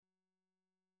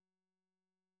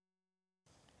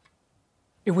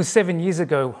It was 7 years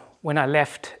ago when I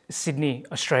left Sydney,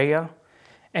 Australia,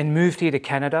 and moved here to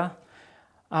Canada.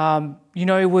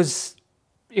 It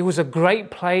was a great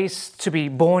place to be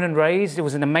born and raised. It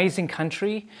was an amazing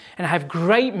country, and I have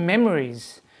great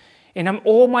memories. And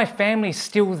all my family's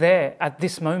still there at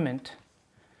this moment.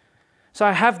 So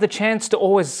I have the chance to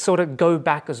always sort of go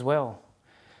back as well.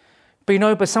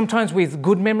 But sometimes with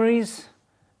good memories,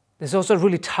 there's also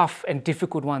really tough and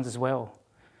difficult ones as well.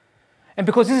 And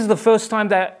because this is the first time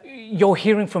that you're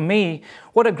hearing from me,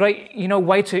 what a great,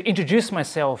 way to introduce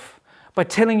myself by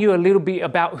telling you a little bit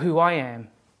about who I am.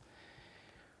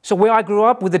 So where I grew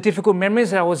up with the difficult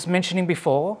memories that I was mentioning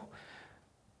before,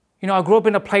 I grew up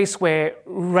in a place where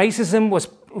racism was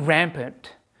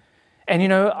rampant.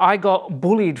 And, I got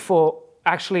bullied for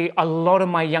actually a lot of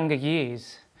my younger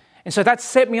years. And so that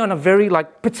set me on a very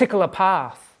particular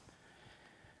path.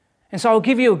 And so I'll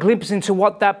give you a glimpse into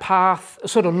what that path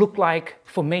sort of looked like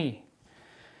for me.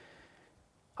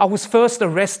 I was first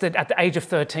arrested at the age of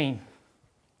 13.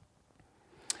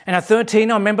 And at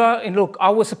 13, I remember, I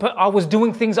was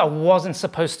doing things I wasn't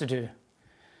supposed to do.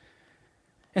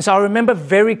 And so I remember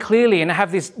very clearly, and I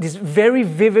have this very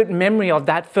vivid memory of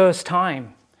that first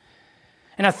time.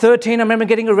 And at 13, I remember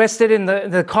getting arrested and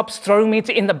the cops throwing me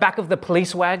in the back of the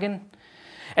police wagon.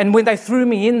 And when they threw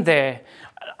me in there,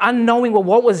 unknowing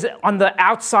what was on the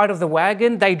outside of the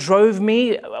wagon, they drove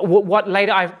me, what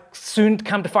later I soon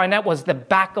come to find out was the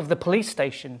back of the police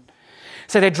station.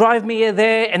 So they drive me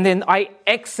there, and then I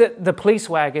exit the police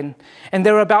wagon, and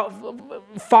there are about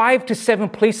 5 to 7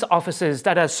 police officers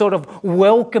that are sort of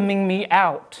welcoming me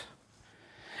out.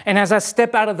 And as I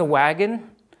step out of the wagon,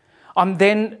 I'm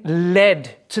then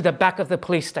led to the back of the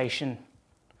police station,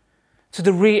 to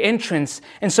the rear entrance.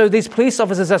 And so these police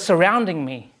officers are surrounding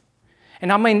me.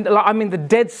 And I'm in the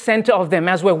dead center of them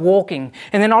as we're walking.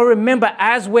 And then I remember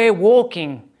as we're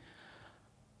walking,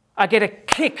 I get a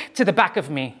kick to the back of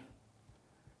me.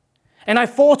 And I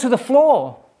fall to the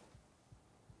floor.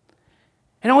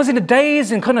 And I was in a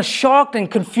daze and kind of shocked and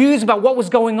confused about what was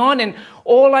going on. And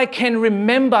all I can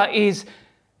remember is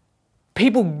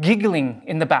people giggling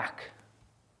in the back.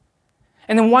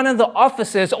 And then one of the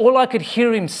officers, all I could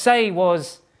hear him say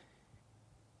was,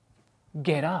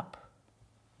 "Get up."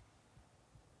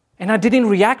 And I didn't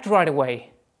react right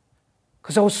away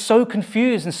because I was so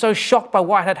confused and so shocked by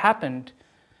what had happened.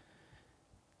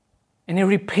 And he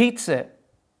repeats it.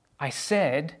 I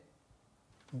said,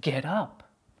 "Get up."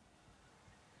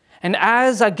 And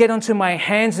as I get onto my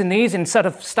hands and knees and sort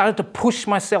of started to push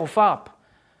myself up,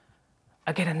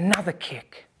 I get another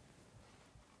kick.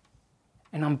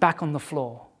 And I'm back on the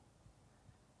floor.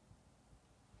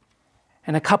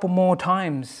 And a couple more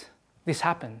times this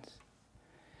happens.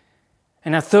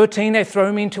 And at 13, they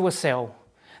throw me into a cell.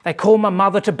 They call my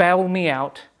mother to bail me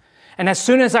out. And as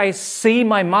soon as I see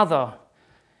my mother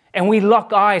and we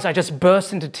lock eyes, I just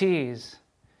burst into tears.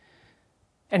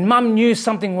 And Mum knew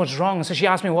something was wrong, so she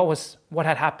asked me what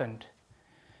had happened.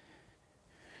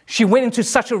 She went into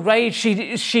such a rage,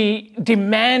 she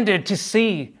demanded to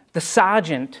see the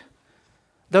sergeant,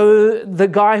 the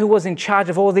guy who was in charge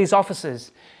of all these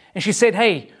officers. And she said,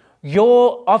 "Hey,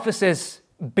 your officers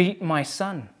beat my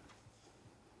son."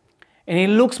 And he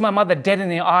looks my mother dead in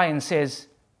the eye and says,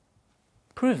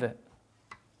 "Prove it."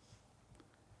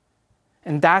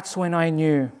 And that's when I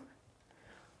knew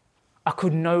I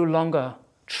could no longer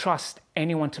trust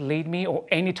anyone to lead me or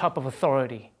any type of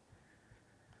authority.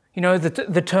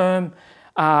 The term,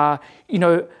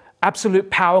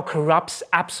 absolute power corrupts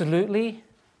absolutely.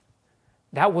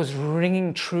 That was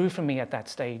ringing true for me at that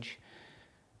stage.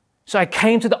 So I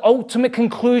came to the ultimate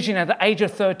conclusion at the age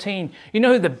of 13. You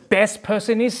know who the best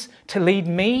person is to lead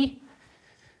me?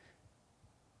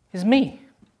 Is me.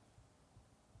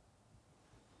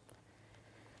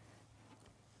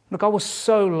 Look, I was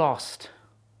so lost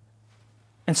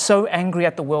and so angry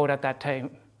at the world at that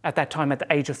time at the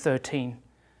age of 13.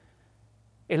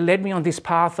 It led me on this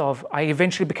path of, I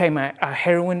eventually became a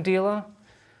heroin dealer.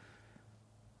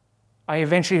 I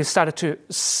eventually started to,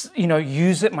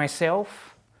 use it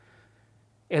myself.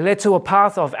 It led to a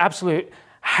path of absolute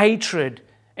hatred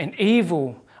and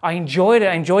evil. I enjoyed it.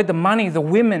 I enjoyed the money, the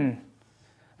women,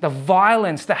 the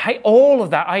violence, the hate, all of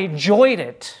that. I enjoyed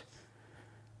it.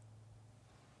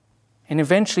 And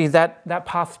eventually that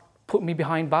path put me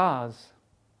behind bars.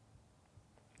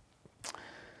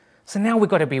 So now we've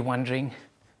got to be wondering,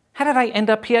 how did I end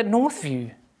up here at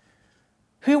Northview?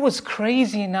 Who was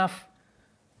crazy enough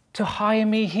to hire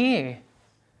me here?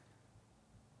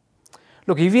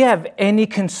 Look, if you have any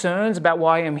concerns about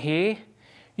why I'm here,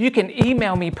 you can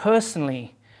email me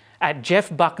personally at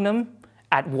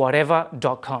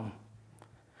jeffbucknam@whatever.com.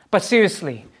 But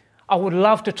seriously, I would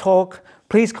love to talk.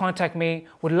 Please contact me.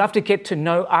 Would love to get to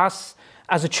know us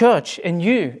as a church and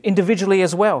you individually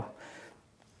as well.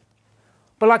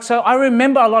 But so I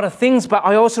remember a lot of things, but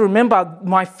I also remember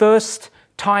my first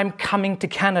time coming to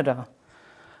Canada,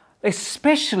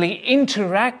 especially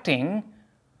interacting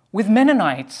with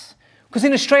Mennonites. Because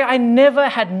in Australia, I never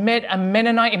had met a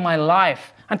Mennonite in my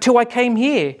life until I came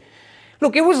here.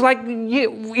 Look, it was like,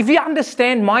 if you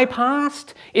understand my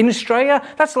past in Australia,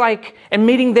 that's like, and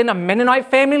meeting then a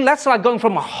Mennonite family, that's like going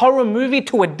from a horror movie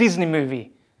to a Disney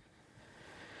movie.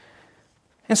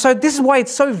 And so this is why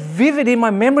it's so vivid in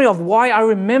my memory of why I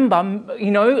remember,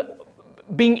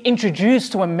 being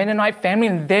introduced to a Mennonite family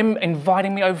and them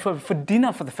inviting me over for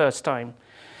dinner for the first time.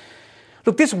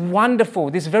 Look, this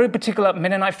very particular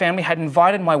Mennonite family had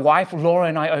invited my wife, Laura,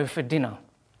 and I over for dinner.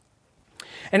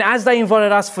 And as they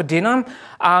invited us for dinner,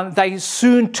 they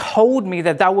soon told me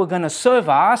that they were going to serve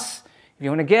us, if you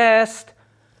want to guess,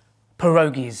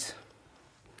 pierogies.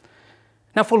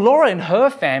 Now, for Laura and her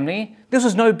family, this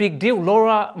was no big deal.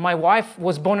 Laura, my wife,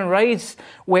 was born and raised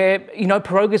where,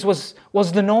 pierogies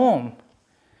was the norm.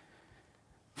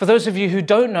 For those of you who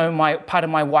don't know part of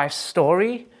my wife's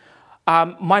story,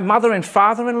 my mother and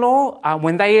father-in-law,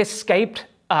 when they escaped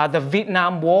the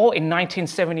Vietnam War in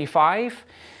 1975,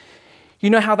 you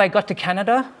know how they got to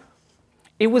Canada?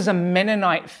 It was a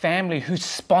Mennonite family who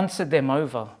sponsored them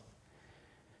over.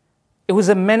 It was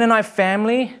a Mennonite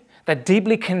family that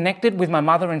deeply connected with my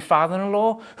mother and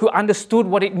father-in-law, who understood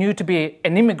what it knew to be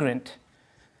an immigrant,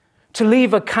 to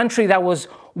leave a country that was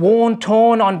worn,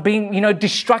 torn on being,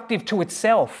 destructive to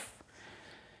itself.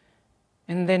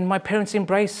 And then my parents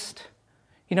embraced,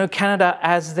 Canada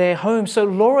as their home. So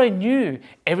Laura knew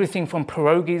everything from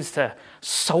pierogies to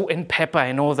salt and pepper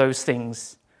and all those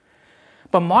things.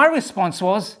 But my response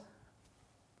was,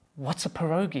 what's a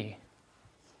pierogi?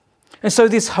 And so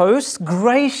this host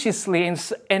graciously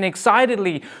and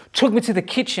excitedly took me to the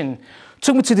kitchen,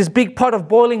 took me to this big pot of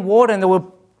boiling water, and there were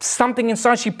something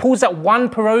inside. She pulls out one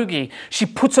pierogi. She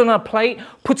puts it on a plate,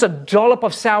 puts a dollop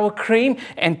of sour cream,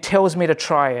 and tells me to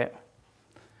try it.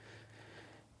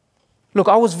 Look,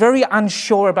 I was very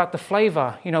unsure about the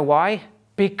flavor. You know why?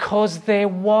 Because there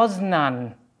was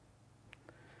none.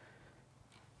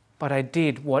 But I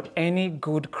did what any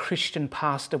good Christian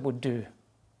pastor would do.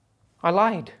 I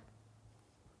lied.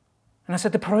 And I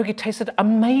said the pierogi tasted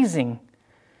amazing.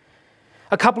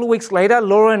 A couple of weeks later,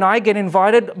 Laura and I get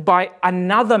invited by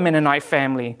another Mennonite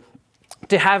family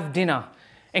to have dinner.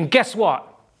 And guess what?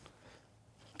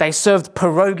 They served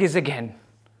pierogies again.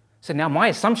 So now my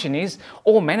assumption is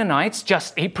all Mennonites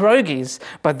just eat pierogies.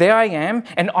 But there I am.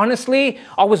 And honestly,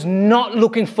 I was not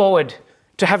looking forward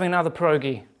to having another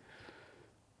pierogi.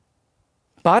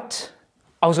 But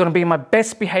I was going to be in my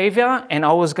best behavior and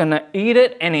I was going to eat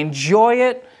it and enjoy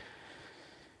it.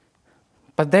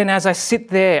 But then as I sit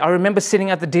there, I remember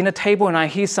sitting at the dinner table and I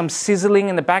hear some sizzling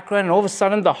in the background, and all of a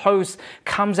sudden the host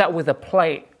comes out with a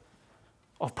plate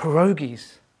of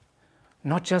pierogies.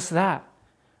 Not just that,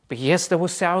 but yes, there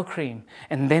was sour cream,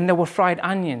 and then there were fried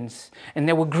onions, and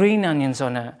there were green onions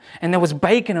on it, and there was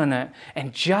bacon on it.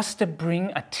 And just to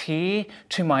bring a tear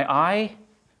to my eye,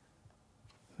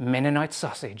 Mennonite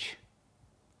sausage.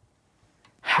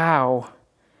 How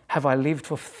have I lived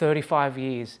for 35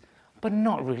 years? But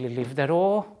not really lived at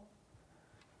all?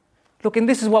 Look, and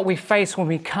this is what we face when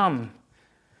we come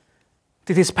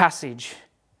to this passage.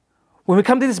 When we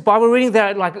come to this Bible reading,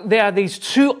 there are these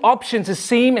two options that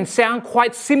seem and sound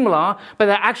quite similar, but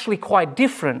they're actually quite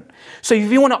different. So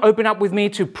if you want to open up with me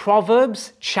to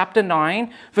Proverbs chapter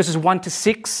 9, verses 1 to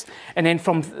 6, and then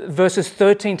from verses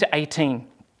 13 to 18.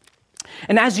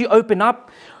 And as you open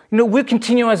up, we'll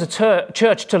continue as a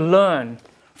church to learn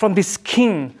from this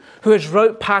king who has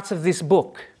wrote parts of this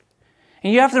book.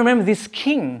 And you have to remember, this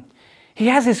king, he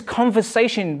has this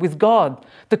conversation with God,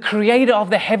 the creator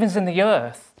of the heavens and the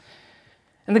earth.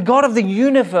 And the God of the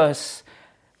universe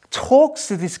talks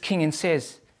to this king and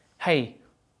says, hey,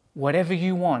 whatever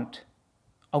you want,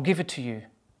 I'll give it to you.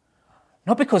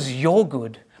 Not because you're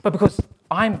good, but because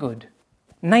I'm good.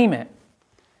 Name it.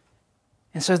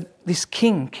 And so this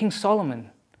king, King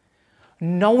Solomon,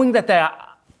 knowing that there are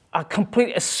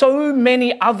so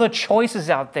many other choices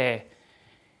out there,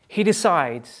 he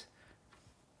decides,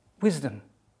 wisdom.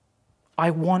 I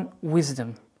want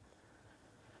wisdom.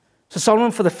 So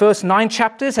Solomon, for the first 9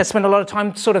 chapters, has spent a lot of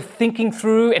time sort of thinking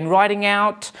through and writing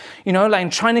out,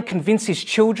 and trying to convince his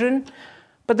children,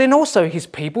 but then also his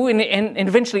people, and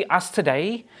eventually us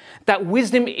today, that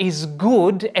wisdom is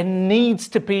good and needs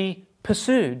to be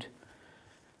pursued.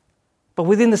 But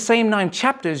within the same 9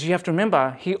 chapters, you have to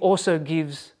remember, he also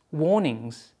gives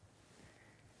warnings.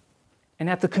 And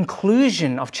at the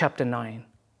conclusion of chapter 9,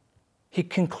 he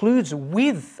concludes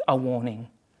with a warning.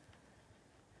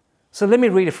 So let me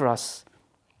read it for us.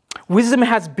 Wisdom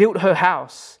has built her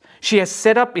house. She has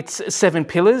set up its 7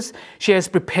 pillars. She has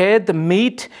prepared the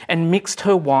meat and mixed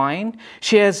her wine.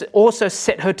 She has also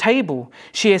set her table.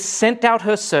 She has sent out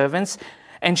her servants,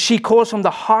 and she calls from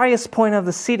the highest point of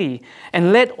the city,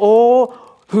 and let all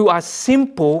who are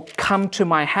simple come to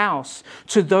my house.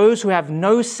 To those who have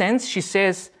no sense, she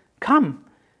says, come,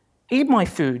 eat my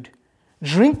food,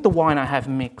 drink the wine I have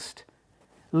mixed.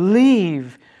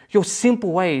 Leave your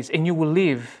simple ways and you will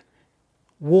live.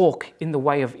 Walk in the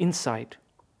way of insight.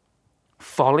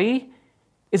 Folly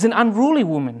is an unruly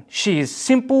woman. She is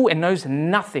simple and knows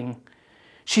nothing.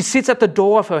 She sits at the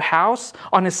door of her house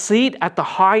on a seat at the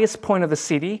highest point of the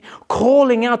city,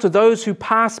 calling out to those who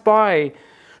pass by,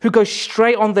 who go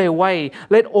straight on their way.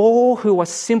 Let all who are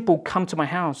simple come to my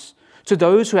house. To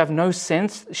those who have no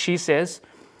sense, she says,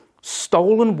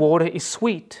 stolen water is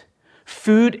sweet.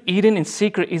 Food eaten in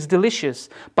secret is delicious.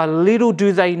 But little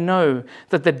do they know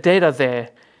that the dead are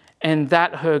there and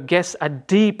that her guests are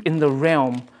deep in the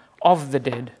realm of the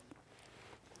dead.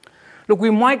 Look,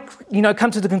 we might, come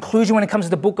to the conclusion when it comes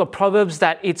to the book of Proverbs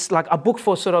that it's like a book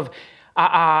for sort of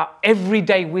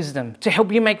everyday wisdom, to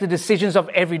help you make the decisions of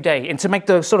every day and to make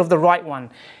the sort of the right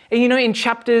one. And in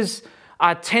chapters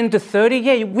 10 to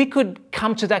 30, we could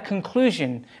come to that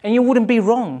conclusion and you wouldn't be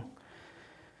wrong.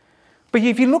 But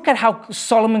if you look at how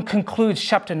Solomon concludes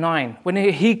chapter 9, when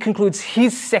he concludes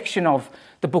his section of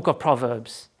the book of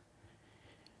Proverbs,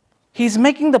 he's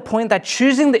making the point that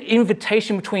choosing the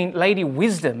invitation between Lady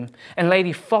Wisdom and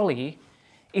Lady Folly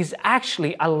is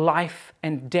actually a life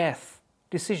and death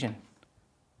decision.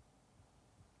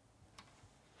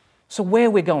 So where are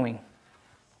we going?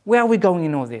 Where are we going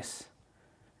in all this?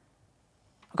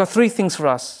 I've got 3 things for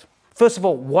us. First of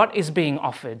all, what is being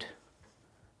offered?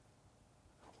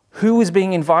 Who is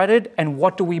being invited, and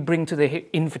what do we bring to the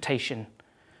invitation?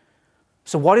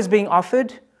 So what is being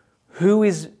offered? Who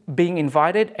is being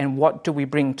invited, and what do we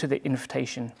bring to the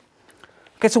invitation?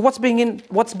 Okay, so what's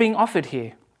being offered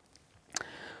here?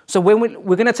 So when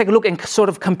we're going to take a look and sort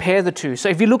of compare the two. So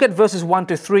if you look at verses 1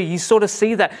 to 3, you sort of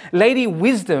see that Lady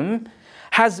Wisdom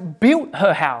has built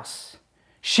her house.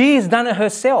 She has done it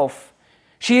herself.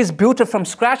 She has built it from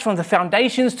scratch, from the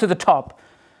foundations to the top.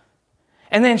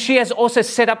 And then she has also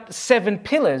set up 7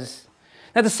 pillars.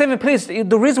 Now the 7 pillars,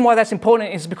 the reason why that's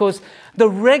important is because the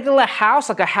regular house,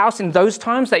 like a house in those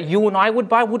times that you and I would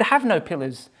buy, would have no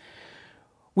pillars.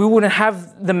 We wouldn't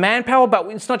have the manpower, but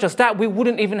it's not just that, we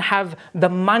wouldn't even have the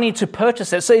money to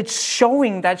purchase it. So it's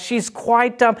showing that she's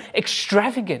quite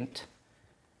extravagant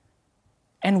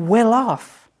and well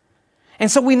off. And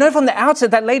so we know from the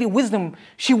outset that Lady Wisdom,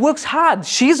 she works hard.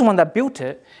 She's the one that built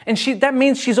it. And that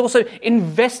means she's also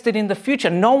invested in the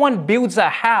future. No one builds a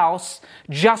house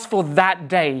just for that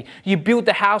day. You build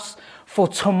the house for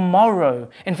tomorrow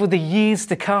and for the years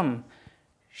to come.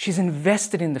 She's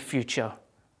invested in the future,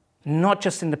 not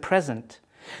just in the present.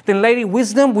 Then Lady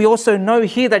Wisdom, we also know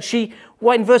here that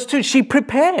in verse 2, she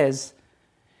prepares.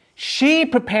 She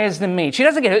prepares the meat. She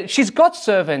doesn't get it. She's got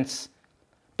servants.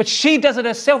 But she does it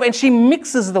herself, and she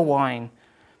mixes the wine.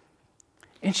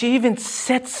 And she even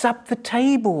sets up the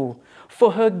table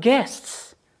for her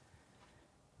guests.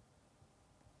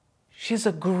 She's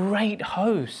a great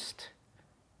host.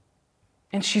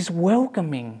 And she's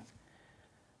welcoming.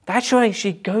 That's why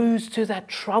she goes to that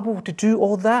trouble to do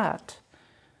all that.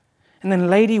 And then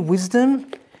Lady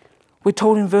Wisdom, we're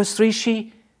told in verse 3,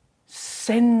 she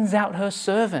sends out her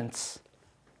servants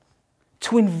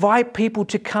to invite people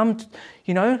to come,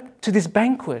 to this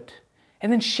banquet.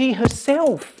 And then she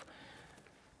herself,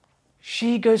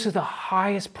 she goes to the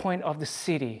highest point of the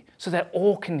city so that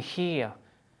all can hear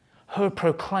her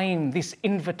proclaim this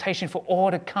invitation for all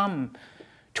to come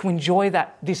to enjoy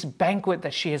this banquet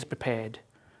that she has prepared.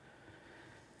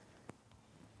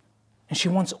 And she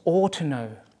wants all to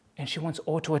know, and she wants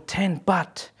all to attend.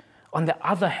 But on the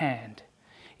other hand,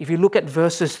 if you look at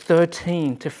verses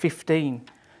 13 to 15,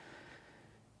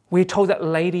 we're told that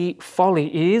Lady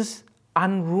Folly is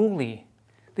unruly.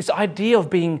 This idea of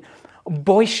being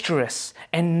boisterous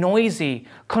and noisy,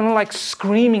 kind of like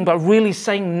screaming but really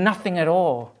saying nothing at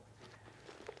all.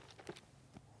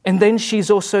 And then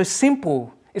she's also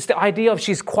simple. It's the idea of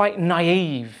she's quite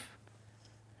naive.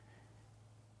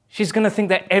 She's going to think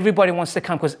that everybody wants to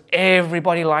come because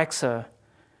everybody likes her.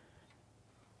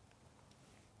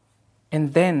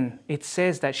 And then it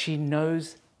says that she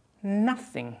knows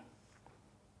nothing.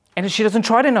 And she doesn't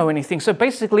try to know anything. So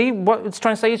basically what it's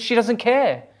trying to say is she doesn't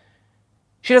care.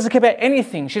 She doesn't care about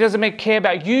anything. She doesn't care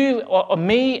about you or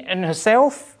me and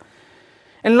herself.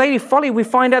 And Lady Folly, we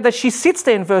find out that she sits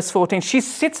there in verse 14. She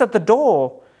sits at the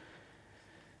door,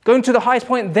 going to the highest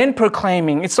point, then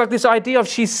proclaiming. It's like this idea of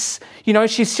she's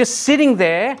just sitting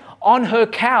there on her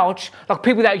couch, like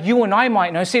people that you and I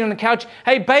might know, sitting on the couch.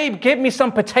 Hey, babe, get me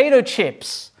some potato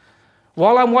chips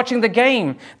while I'm watching the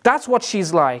game. That's what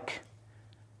she's like.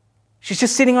 She's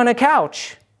just sitting on her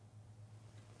couch.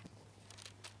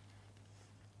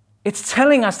 It's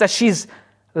telling us that she's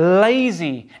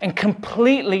lazy and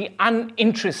completely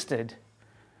uninterested.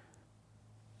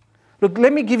 Look,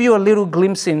 let me give you a little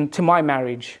glimpse into my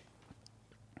marriage.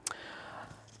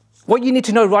 What you need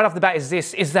to know right off the bat is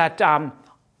this, is that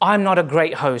I'm not a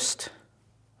great host,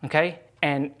 okay?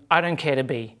 And I don't care to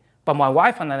be. But my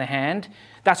wife, on the other hand,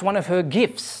 that's one of her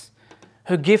gifts.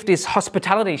 Her gift is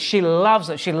hospitality. She loves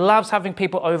it. She loves having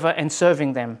people over and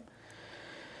serving them.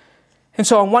 And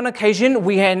so on one occasion,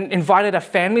 we had invited a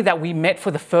family that we met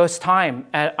for the first time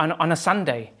on a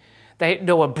Sunday. They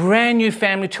were a brand new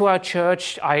family to our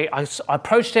church. I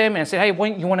approached them and I said, hey,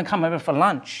 you want to come over for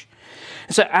lunch?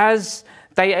 And so as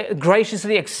they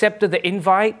graciously accepted the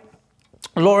invite,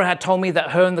 Laura had told me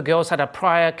that her and the girls had a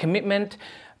prior commitment,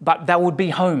 but they would be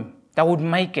home. They would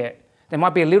make it. They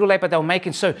might be a little late, but they'll make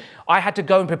it. So I had to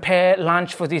go and prepare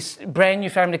lunch for this brand new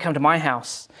family to come to my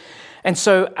house. And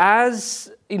so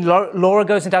as Laura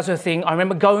goes and does her thing, I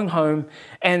remember going home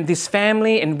and this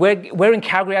family, and we're in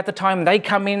Calgary at the time, they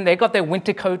come in, they got their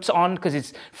winter coats on because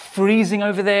it's freezing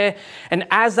over there. And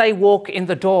as they walk in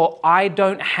the door, I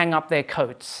don't hang up their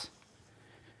coats.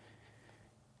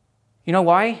 You know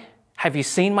why? Have you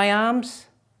seen my arms?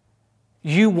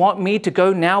 You want me to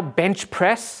go now bench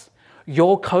press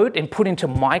your coat and put into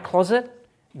my closet?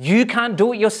 You can't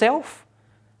do it yourself?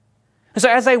 And so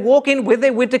as they walk in with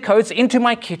their winter coats into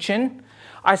my kitchen,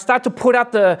 I start to put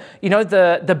out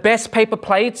the best paper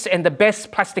plates and the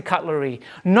best plastic cutlery.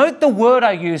 Note the word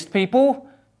I used, people.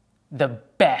 The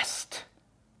best.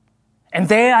 And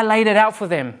there I laid it out for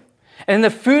them. And then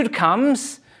the food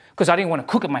comes, because I didn't want to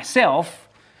cook it myself.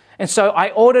 And so I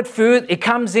ordered food. It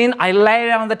comes in. I lay it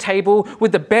out on the table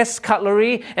with the best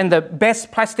cutlery and the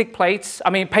best paper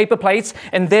plates.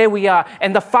 And there we are.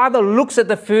 And the father looks at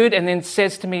the food and then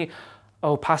says to me,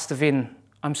 oh, Pastor Vin,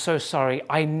 I'm so sorry.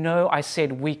 I know I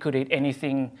said we could eat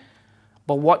anything,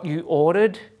 but what you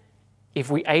ordered,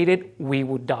 if we ate it, we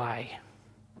would die.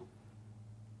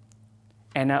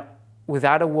 And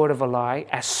without a word of a lie,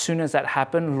 as soon as that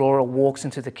happened, Laura walks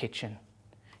into the kitchen.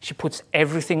 She puts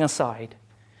everything aside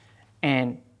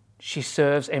and she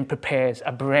serves and prepares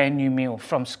a brand new meal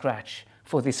from scratch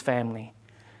for this family.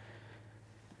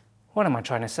 What am I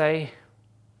trying to say?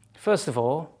 First of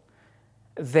all,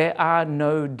 there are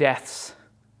no deaths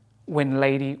when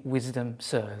Lady Wisdom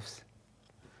serves.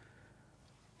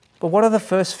 But what are the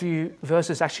first few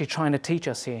verses actually trying to teach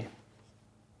us here?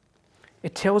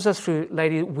 It tells us through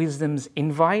Lady Wisdom's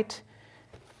invite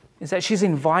is that she's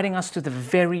inviting us to the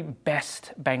very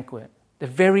best banquet, the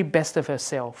very best of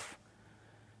herself.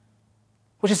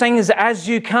 What she's saying is that as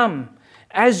you come,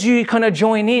 as you kind of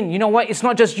join in, you know what? It's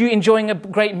not just you enjoying a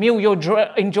great meal, you're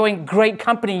enjoying great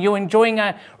company, you're enjoying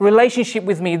a relationship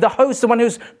with me, the host, the one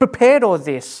who's prepared all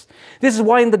this. This is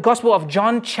why in the Gospel of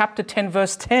John chapter 10,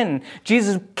 verse 10,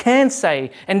 Jesus can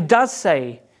say and does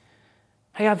say,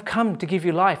 hey, I've come to give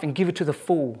you life and give it to the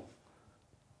full.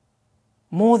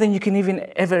 More than you can even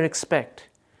ever expect.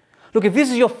 Look, if this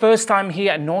is your first time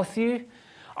here at Northview,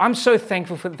 I'm so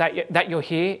thankful for that you're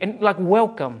here and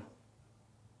welcome.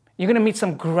 You're going to meet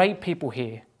some great people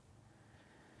here.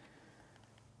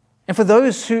 And for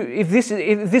those who, if this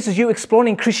is you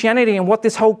exploring Christianity and what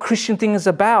this whole Christian thing is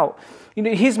about,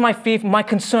 here's my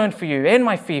concern for you and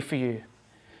my fear for you.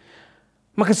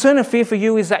 My concern and fear for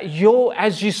you is that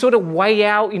as you sort of weigh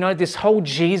out, this whole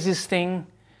Jesus thing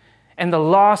and the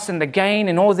loss and the gain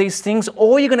and all these things,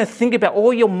 all you're going to think about,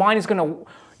 all your mind is going to,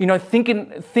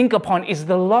 think upon is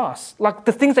the loss, like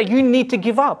the things that you need to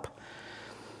give up.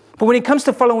 But when it comes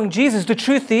to following Jesus, the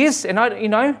truth is,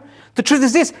 the truth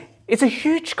is this, it's a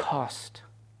huge cost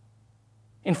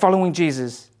in following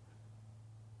Jesus.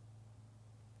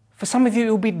 For some of you, it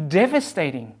will be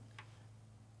devastating.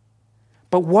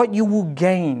 But what you will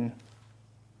gain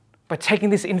by taking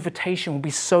this invitation will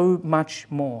be so much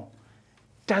more.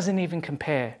 Doesn't even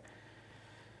compare.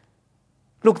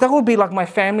 Look, that would be like my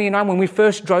family and I when we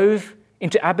first drove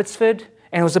into Abbotsford.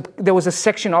 And there was a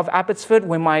section of Abbotsford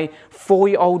where my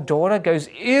 4-year-old daughter goes,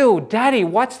 ew, Daddy,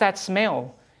 what's that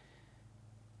smell?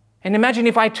 And imagine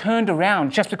if I turned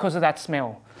around just because of that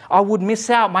smell. I would miss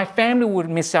out, my family would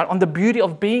miss out on the beauty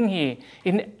of being here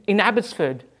in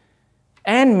Abbotsford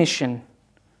and Mission.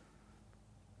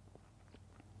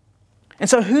 And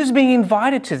so who's being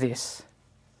invited to this?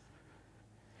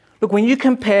 Look, when you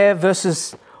compare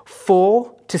verses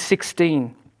 4 to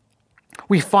 16,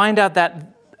 we find out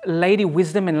that Lady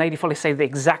Wisdom and Lady Folly say the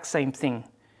exact same thing,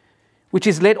 which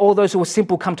is, let all those who are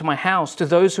simple come to my house. To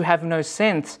those who have no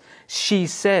sense, she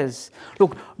says.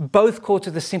 Look, both call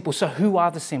to the simple. So who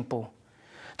are the simple?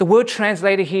 The word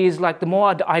translated here is like the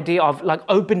more idea of like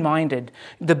open-minded,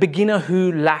 the beginner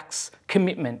who lacks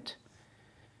commitment.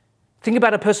 Think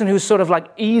about a person who's sort of like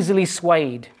easily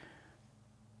swayed,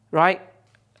 right?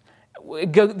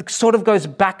 Sort of goes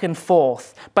back and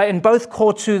forth, but in both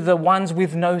call to the ones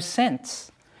with no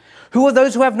sense. Who are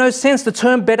those who have no sense? The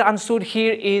term better understood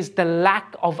here is the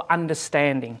lack of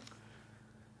understanding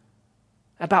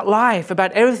about life,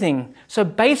 about everything. So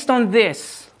based on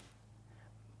this,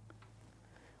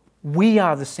 we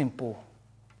are the simple.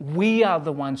 We are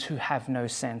the ones who have no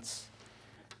sense.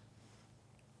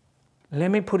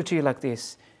 Let me put it to you like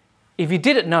this. If you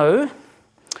didn't know,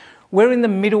 we're in the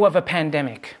middle of a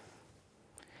pandemic.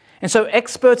 And so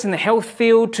experts in the health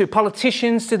field, to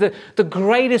politicians, to the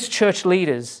greatest church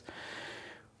leaders,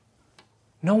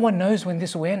 no one knows when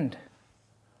this will end.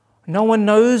 No one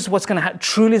knows what's going to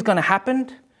truly is going to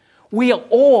happen. We are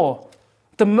all,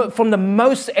 from the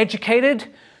most educated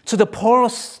to the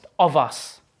poorest of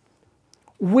us,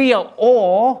 we are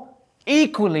all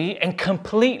equally and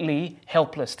completely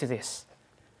helpless to this.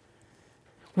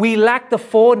 We lack the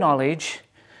foreknowledge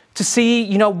to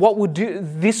see, what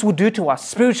this will do to us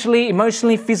spiritually,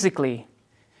 emotionally, physically.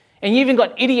 And you even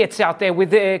got idiots out there with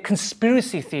their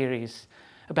conspiracy theories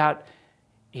about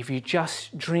if you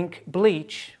just drink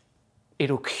bleach,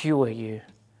 it'll cure you.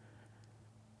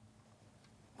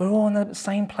 We're all on the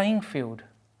same playing field.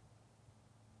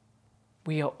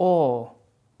 We are all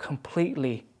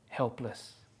completely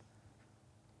helpless.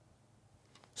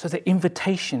 So the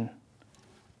invitation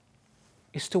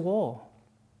is to all.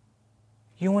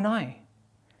 You and I.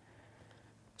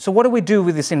 So what do we do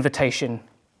with this invitation?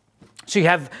 So you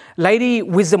have Lady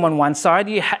Wisdom on one side,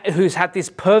 who's had this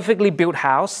perfectly built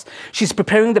house. She's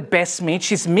preparing the best meat.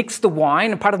 She's mixed the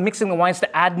wine, and part of mixing the wine is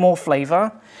to add more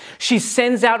flavor. She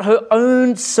sends out her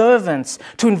own servants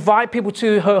to invite people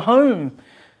to her home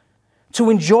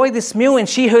to enjoy this meal, and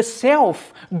she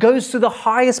herself goes to the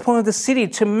highest point of the city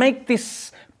to make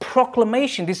this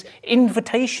proclamation, this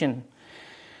invitation.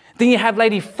 Then you have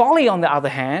Lady Folly on the other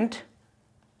hand,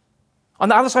 on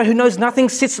the other side, who knows nothing,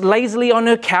 sits lazily on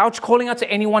her couch, calling out to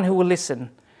anyone who will listen.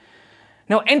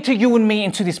 Now enter you and me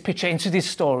into this picture, into this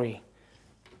story.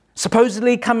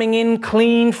 Supposedly coming in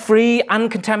clean, free,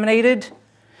 uncontaminated.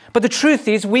 But the truth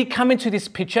is, we come into this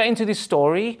picture, into this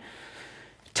story,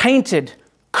 tainted,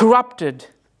 corrupted,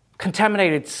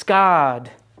 contaminated,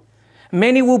 scarred.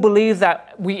 Many will believe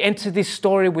that we enter this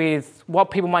story with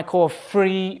what people might call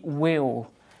free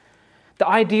will. The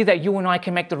idea that you and I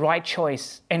can make the right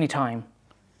choice anytime.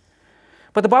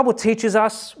 But the Bible teaches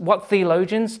us what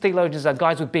theologians are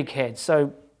guys with big heads,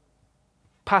 so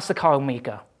Pastor Kyle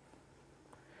Mika,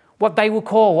 what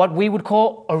we would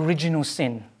call original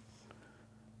sin.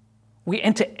 We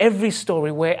enter every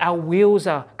story where our wills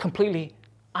are completely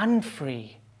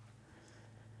unfree.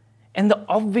 And the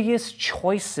obvious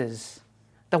choices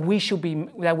that we should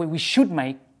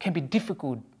make can be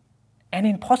difficult and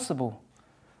impossible.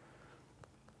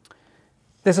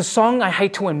 There's a song I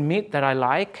hate to admit that I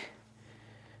like,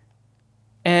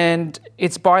 and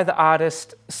it's by the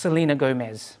artist Selena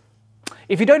Gomez.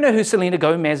 If you don't know who Selena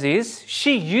Gomez is,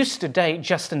 she used to date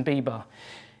Justin Bieber.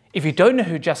 If you don't know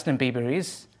who Justin Bieber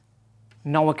is,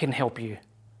 no one can help you.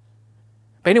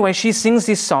 But anyway, she sings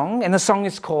this song, and the song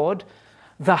is called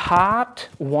 "The Heart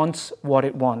Wants What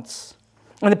It Wants."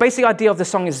 And the basic idea of the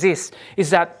song is this, is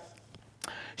that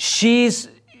she's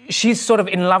sort of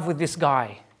in love with this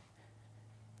guy.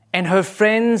 And her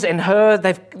friends and her,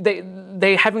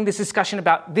 they're having this discussion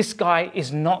about this guy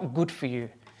is not good for you.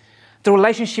 The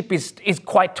relationship is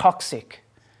quite toxic.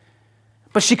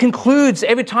 But she concludes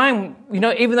every time,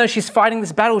 even though she's fighting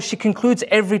this battle, she concludes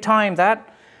every time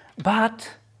that, but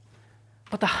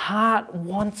the heart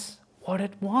wants what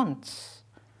it wants.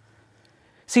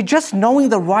 See, just knowing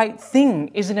the right thing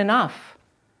isn't enough.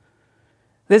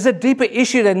 There's a deeper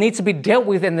issue that needs to be dealt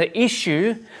with, and the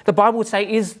issue, the Bible would say,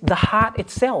 is the heart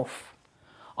itself.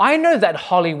 I know that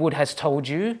Hollywood has told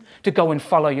you to go and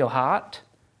follow your heart.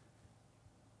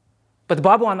 But the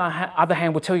Bible, on the other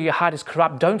hand, will tell you your heart is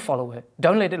corrupt. Don't follow it.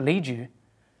 Don't let it lead you.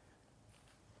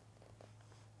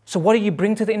 So what do you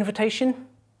bring to the invitation?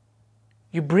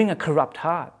 You bring a corrupt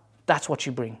heart. That's what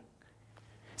you bring.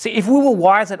 See, if we were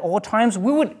wise at all times,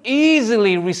 we would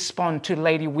easily respond to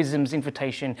Lady Wisdom's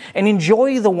invitation and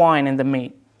enjoy the wine and the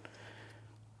meat.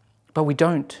 But we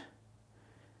don't.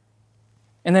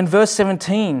 And then verse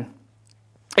 17,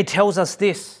 it tells us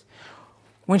this.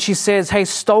 When she says, hey,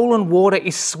 stolen water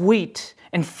is sweet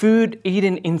and food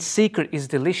eaten in secret is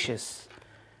delicious.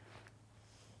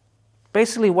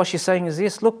 Basically what she's saying is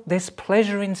this, look, there's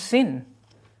pleasure in sin.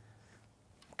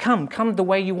 Come the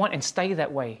way you want and stay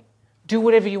that way. Do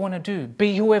whatever you want to do.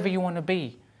 Be whoever you want to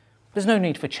be. There's no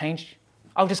need for change.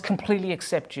 I'll just completely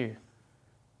accept you.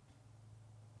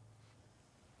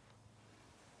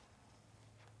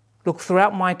 Look,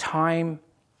 throughout my time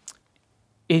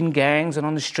in gangs and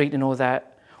on the street and all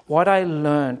that, what I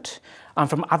learnt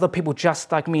from other people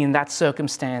just like me in that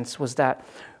circumstance was that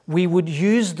we would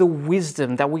use the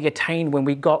wisdom that we attained when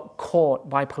we got caught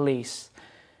by police.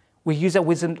 We use that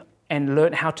wisdom and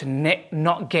learn how to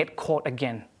not get caught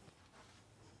again.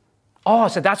 Oh,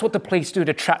 so that's what the police do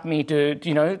to trap me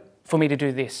for me to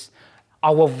do this.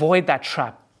 I'll avoid that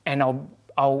trap and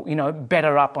I'll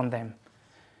better up on them.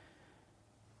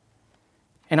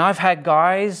 And I've had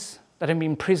guys that have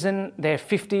been in prison, they're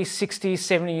 50, 60,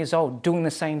 70 years old, doing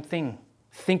the same thing,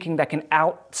 thinking they can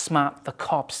outsmart the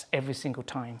cops every single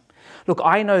time. Look,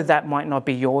 I know that might not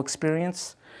be your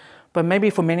experience, but maybe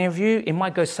for many of you, it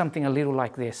might go something a little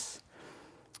like this.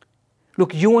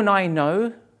 Look, you and I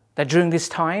know that during this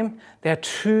time, there are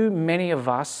too many of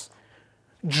us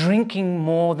drinking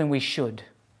more than we should.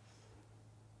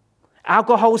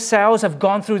 Alcohol sales have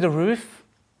gone through the roof.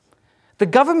 The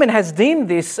government has deemed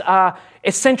this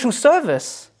essential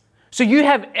service. So you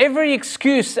have every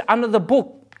excuse under the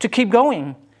book to keep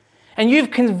going. And you've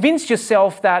convinced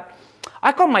yourself that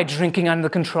I got my drinking under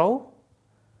control.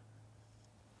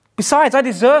 Besides, I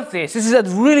deserve this. This is a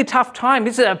really tough time.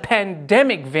 This is a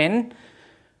pandemic, Vin.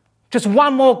 Just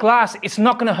one more glass, it's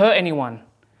not going to hurt anyone.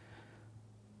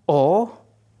 Or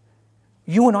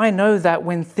you and I know that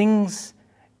when things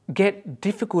get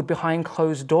difficult behind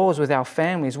closed doors with our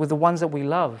families, with the ones that we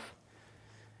love,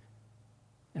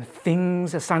 and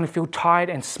things are starting to feel tight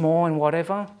and small and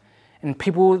whatever, and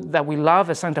people that we love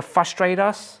are starting to frustrate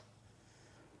us,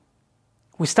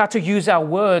 we start to use our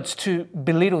words to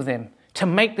belittle them, to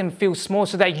make them feel small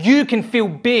so that you can feel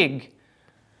big.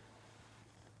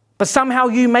 But somehow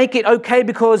you make it okay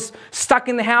because stuck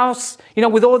in the house,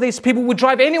 with all these people would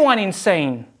drive anyone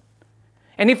insane.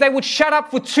 And if they would shut up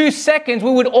for 2 seconds,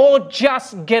 we would all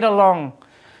just get along.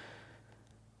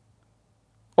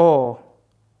 Or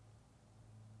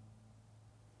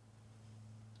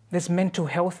there's mental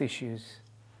health issues.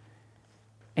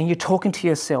 And you're talking to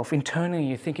yourself internally,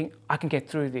 you're thinking, I can get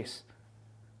through this.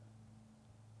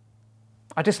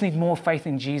 I just need more faith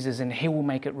in Jesus and He will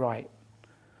make it right.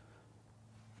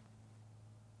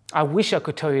 I wish I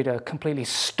could tell you to completely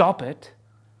stop it.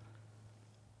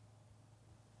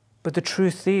 But the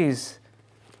truth is,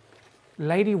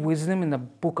 Lady Wisdom in the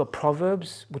book of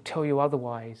Proverbs would tell you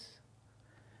otherwise.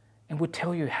 And would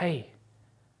tell you, hey,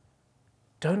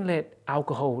 don't let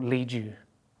alcohol lead you.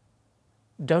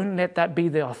 Don't let that be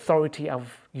the authority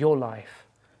of your life.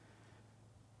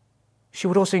 She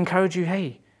would also encourage you,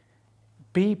 hey,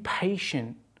 be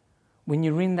patient when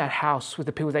you're in that house with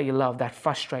the people that you love that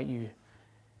frustrate you.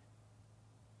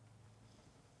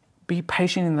 Be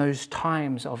patient in those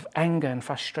times of anger and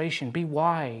frustration. Be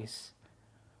wise.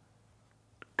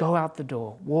 Go out the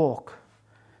door. Walk.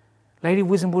 Lady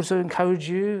Wisdom would also encourage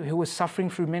you who are suffering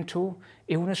through mental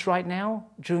illness right now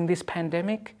during this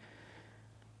pandemic.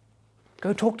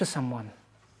 Go talk to someone.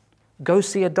 Go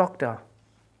see a doctor.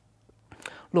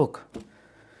 Look,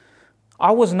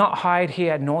 I was not hired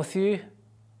here at Northview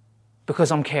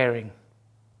because I'm caring.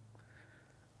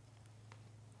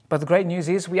 But the great news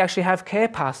is we actually have care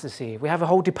pastors here. We have a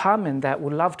whole department that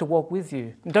would love to walk with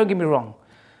you. And don't get me wrong,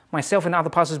 myself and other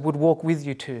pastors would walk with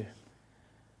you too.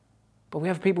 But we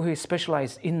have people who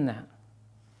specialize in that.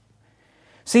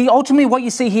 See, ultimately what you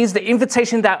see here is the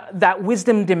invitation that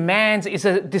wisdom demands is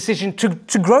a decision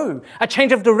to grow, a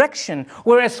change of direction,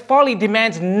 whereas folly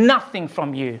demands nothing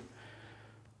from you.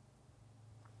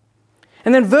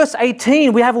 And then verse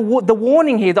 18, we have the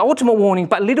warning here, the ultimate warning.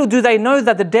 But little do they know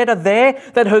that the dead are there,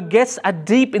 that her guests are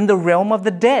deep in the realm of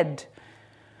the dead.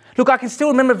 Look, I can still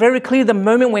remember very clearly the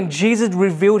moment when Jesus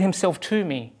revealed himself to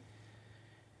me,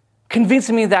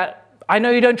 convincing me that I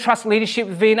know you don't trust leadership,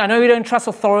 Vin. I know you don't trust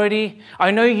authority. I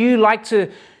know you like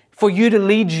for you to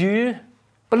lead you.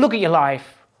 But look at your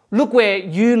life. Look where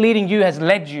you leading you has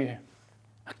led you.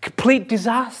 A complete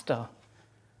disaster.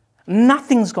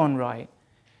 Nothing's gone right.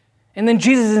 And then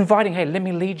Jesus is inviting, hey, let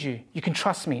me lead you. You can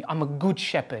trust me. I'm a good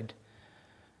shepherd.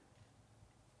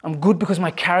 I'm good because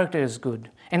my character is good.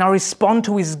 And I respond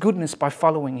to his goodness by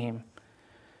following him.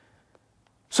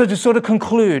 So to sort of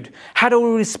conclude, how do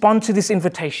we respond to this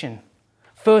invitation?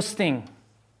 First thing,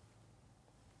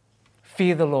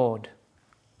 fear the Lord.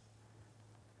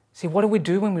 See, what do we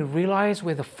do when we realize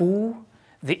we're the fool,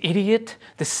 the idiot,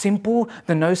 the simple,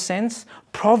 the no sense?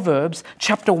 Proverbs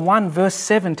chapter 1 verse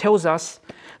 7 tells us,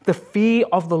 the fear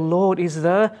of the Lord is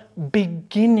the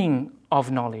beginning of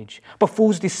knowledge, but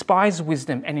fools despise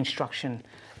wisdom and instruction.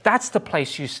 That's the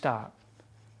place you start.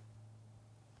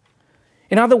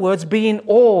 In other words, be in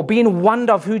awe, be in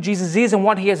wonder of who Jesus is and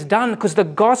what he has done, because the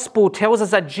gospel tells us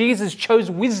that Jesus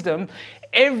chose wisdom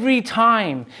every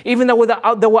time. Even though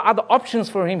there were other options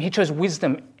for him, he chose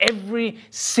wisdom every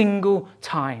single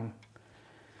time.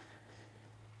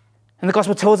 And the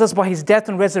gospel tells us by his death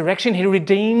and resurrection, he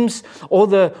redeems all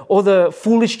the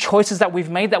foolish choices that we've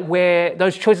made,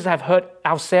 those choices have hurt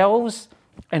ourselves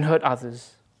and hurt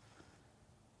others.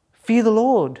 Fear the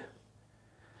Lord.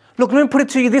 Look, let me put it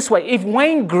to you this way. If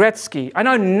Wayne Gretzky, I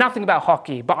know nothing about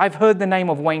hockey, but I've heard the name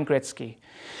of Wayne Gretzky.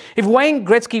 If Wayne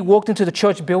Gretzky walked into the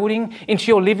church building, into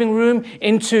your living room,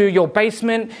 into your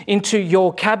basement, into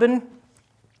your cabin,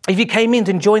 if he came in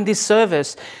and joined this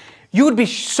service, you would be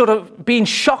sort of be in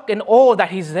shock and awe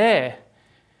that he's there.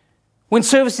 When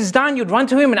service is done, you'd run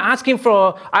to him and ask him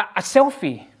for a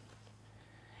selfie.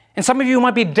 And some of you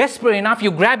might be desperate enough,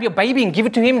 you grab your baby and give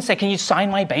it to him and say, "Can you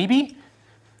sign my baby?"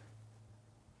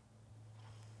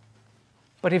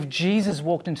 But if Jesus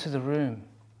walked into the room,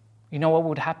 you know what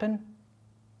would happen?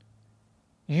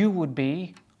 You would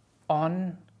be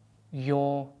on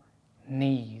your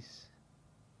knees.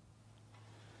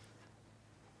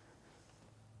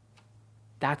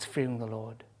 That's fearing the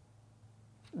Lord.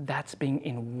 That's being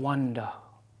in wonder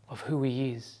of who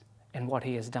he is and what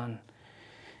he has done.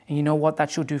 And you know what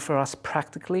that should do for us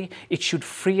practically? It should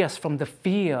free us from the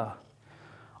fear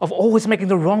of always making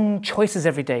the wrong choices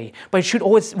every day. But it should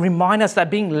always remind us that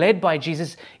being led by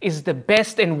Jesus is the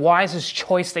best and wisest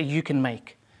choice that you can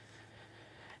make.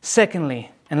 Secondly,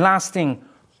 and last thing,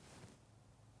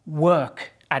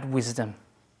 work at wisdom.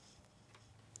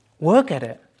 Work at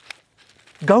it.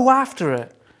 Go after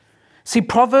it. See,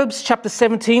 Proverbs chapter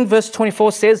 17, verse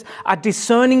 24 says, a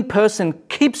discerning person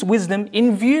keeps wisdom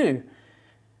in view,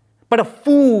 but a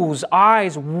fool's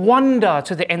eyes wander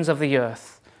to the ends of the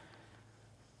earth.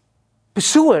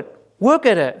 Pursue it. Work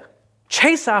at it.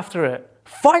 Chase after it.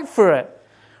 Fight for it.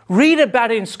 Read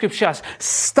about it in scriptures.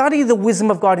 Study the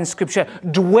wisdom of God in scripture.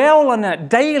 Dwell on it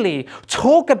daily.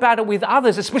 Talk about it with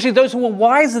others, especially those who are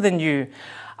wiser than you.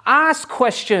 Ask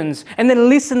questions and then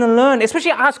listen and learn.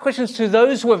 Especially ask questions to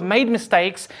those who have made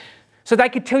mistakes so they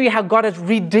can tell you how God has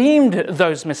redeemed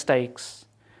those mistakes.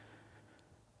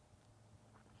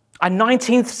 A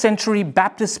 19th century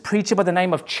Baptist preacher by the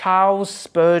name of Charles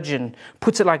Spurgeon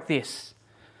puts it like this: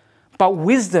 but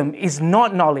wisdom is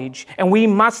not knowledge, and we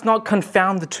must not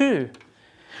confound the two.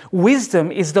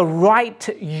 Wisdom is the right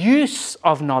use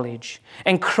of knowledge,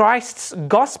 and Christ's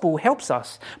gospel helps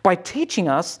us by teaching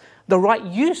us the right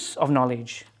use of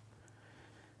knowledge.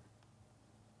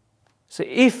 So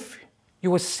if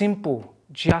you are simple,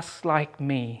 just like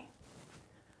me,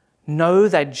 know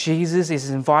that Jesus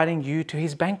is inviting you to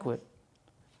his banquet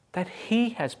that he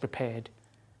has prepared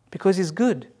because he's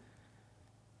good.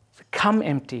 So come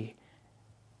empty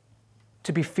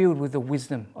to be filled with the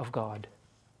wisdom of God.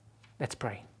 Let's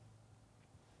pray.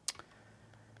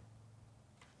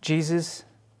 Jesus,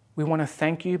 we want to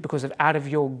thank you because out of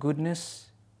your goodness,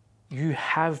 you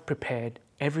have prepared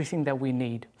everything that we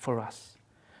need for us.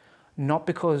 Not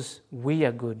because we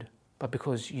are good, but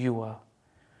because you are.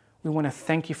 We want to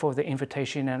thank you for the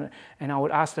invitation, and I would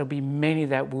ask there be many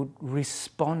that would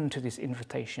respond to this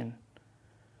invitation.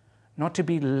 Not to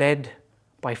be led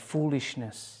by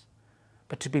foolishness,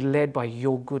 but to be led by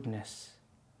your goodness.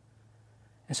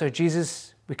 And so,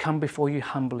 Jesus, we come before you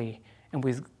humbly and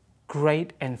with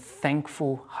great and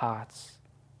thankful hearts.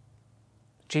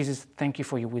 Jesus, thank you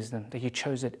for your wisdom, that you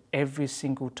chose it every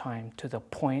single time to the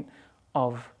point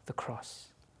of the cross.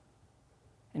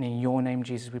 And in your name,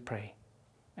 Jesus, we pray.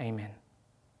 Amen.